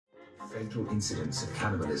Fatal incidents of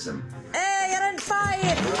cannibalism. Hey, I didn't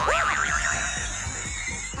fight!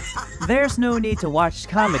 There's no need to watch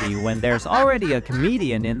comedy when there's already a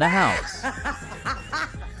comedian in the house.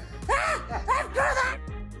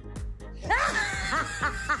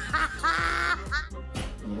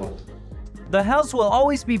 The house will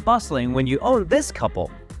always be bustling when you own this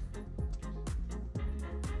couple.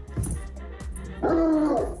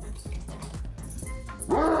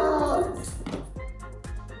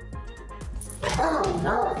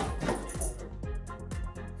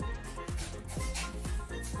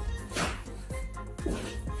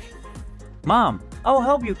 Mom, I'll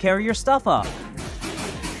help you carry your stuff up.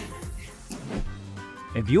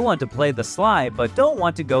 If you want to play the slide but don't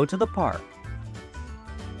want to go to the park.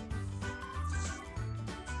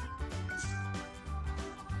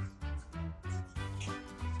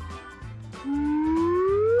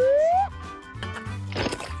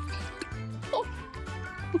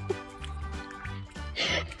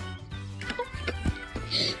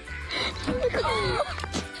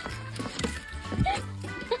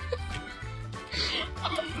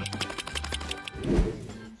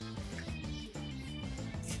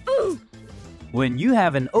 When you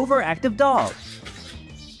have an overactive dog.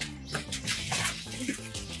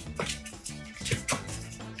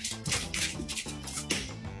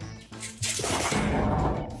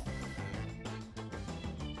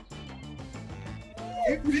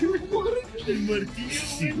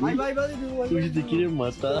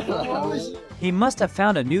 He must have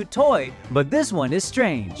found a new toy, but this one is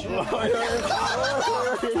strange.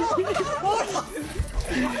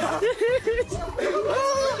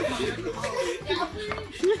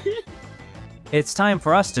 It's time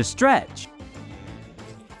for us to stretch.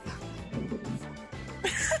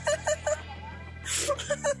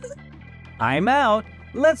 I'm out.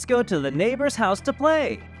 Let's go to the neighbor's house to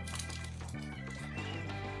play.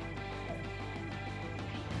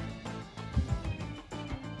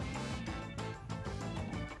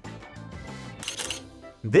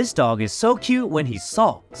 This dog is so cute when he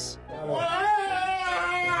sulks.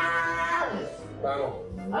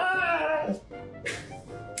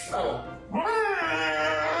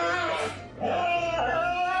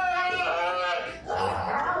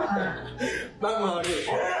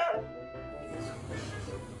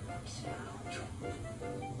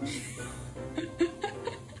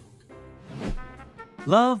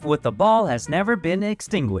 Love with the ball has never been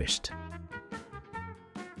extinguished.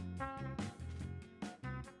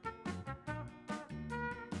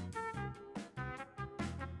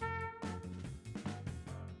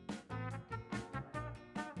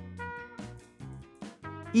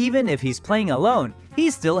 Even if he's playing alone,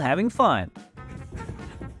 he's still having fun.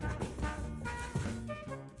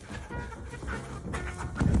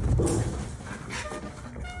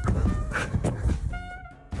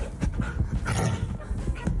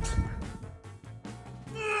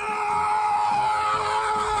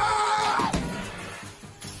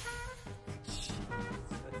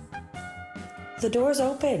 The door's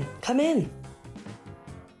open. Come in.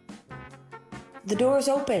 The door's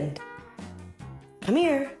opened. Come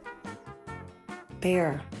here.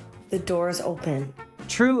 Bear, the door's open.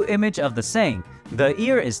 True image of the saying, the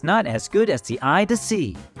ear is not as good as the eye to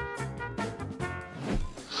see.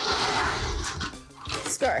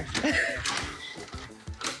 Scar.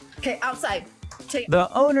 Okay, outside. The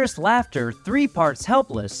owner's laughter, 3 parts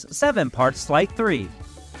helpless, 7 parts like 3.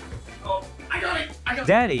 Oh, I got it!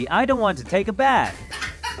 Daddy, I don't want to take a bath.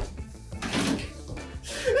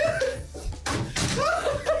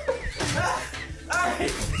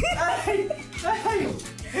 Hey!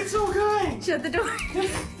 It's okay! Shut the door.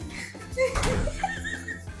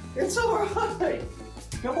 It's alright!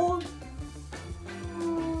 Come on!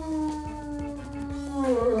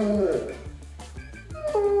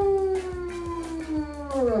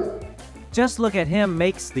 Just look at him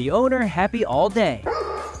makes the owner happy all day.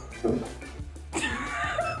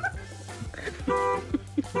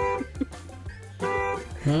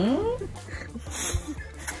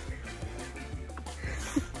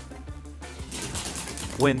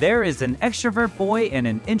 When there is an extrovert boy and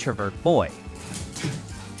an introvert boy.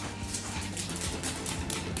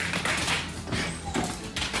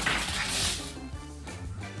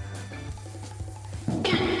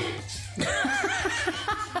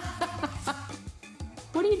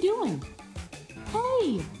 What are you doing?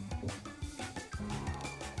 Hey!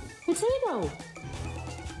 Potato!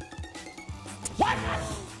 What?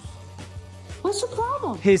 What's your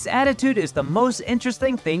problem? His attitude is the most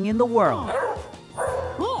interesting thing in the world.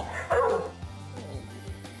 Look!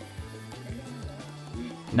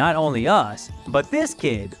 Not only us, but this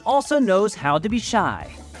kid also knows how to be shy.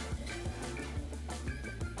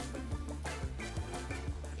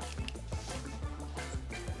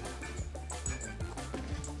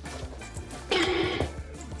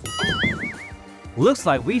 Looks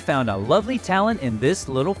like we found a lovely talent in this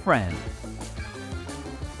little friend.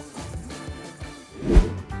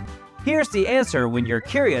 Here's the answer when you're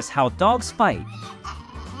curious how dogs fight.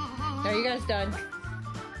 Are you guys done?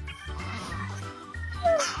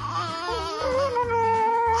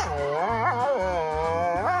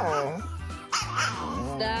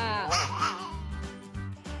 Stop.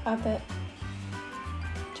 Drop it.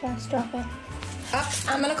 Just drop it.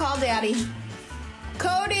 I'm gonna call Daddy.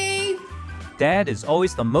 Cody! Dad is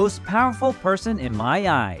always the most powerful person in my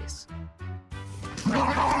eyes.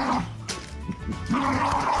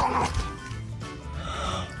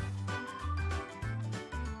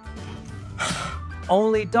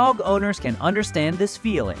 Only dog owners can understand this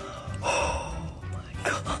feeling.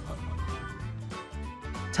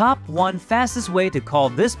 Top 1 fastest way to call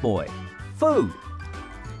this boy food.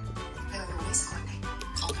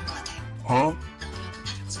 Huh?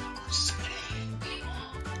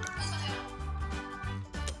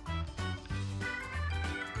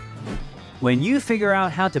 When you figure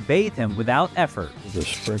out how to bathe him without effort. The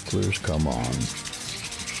sprinklers come on.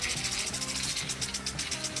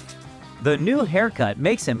 The new haircut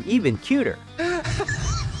makes him even cuter.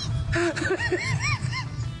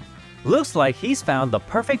 Looks like he's found the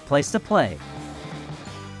perfect place to play.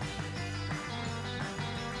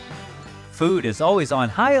 Food is always on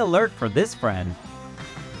high alert for this friend.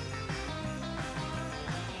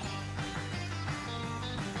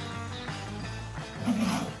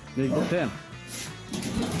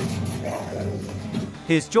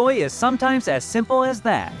 His joy is sometimes as simple as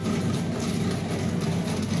that.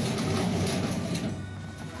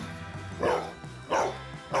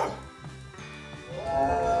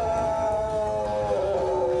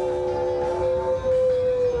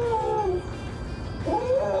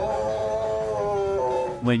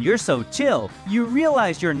 When you're so chill, you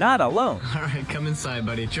realize you're not alone. All right, come inside,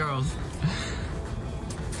 buddy. Charles.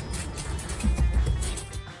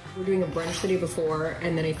 We're doing a brunch video before,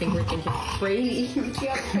 and then I think we're thinking, Brady, you have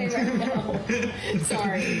to play right now.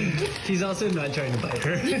 Sorry. She's also not trying to bite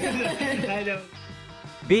her. I know.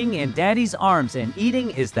 Being in Daddy's arms and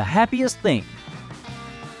eating is the happiest thing.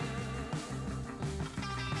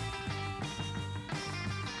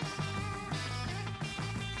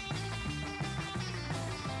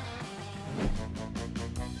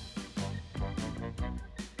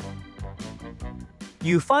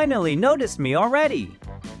 You finally noticed me already.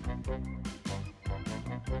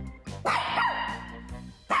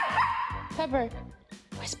 Pepper.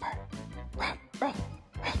 Whisper.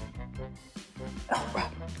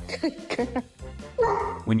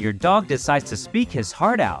 When your dog decides to speak his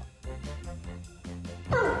heart out.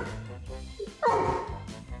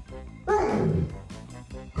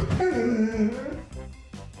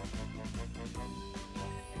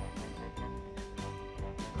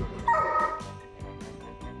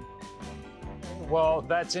 Well,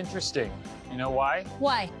 that's interesting. You know why?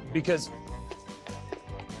 Why? Because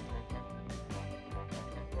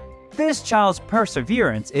This child's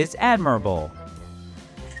perseverance is admirable.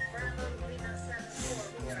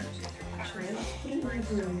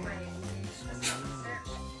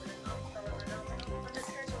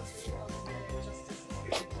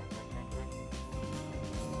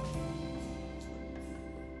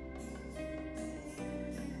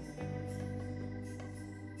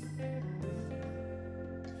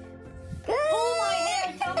 Pull my hair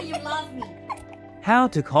and tell me you love me. How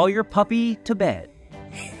to call your puppy to bed.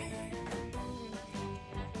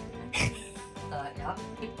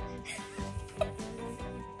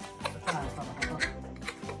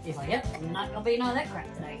 He's like, yep, I'm not gonna be none of that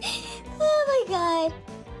crap tonight. Oh my god.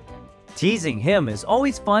 Teasing him is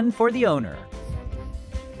always fun for the owner.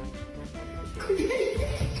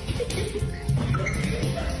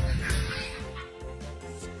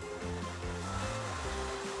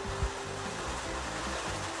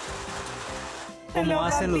 ¿Cómo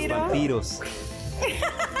hacen los vampiros?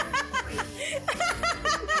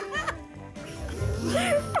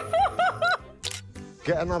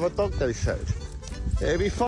 Get another dog, they said. It'd be fun.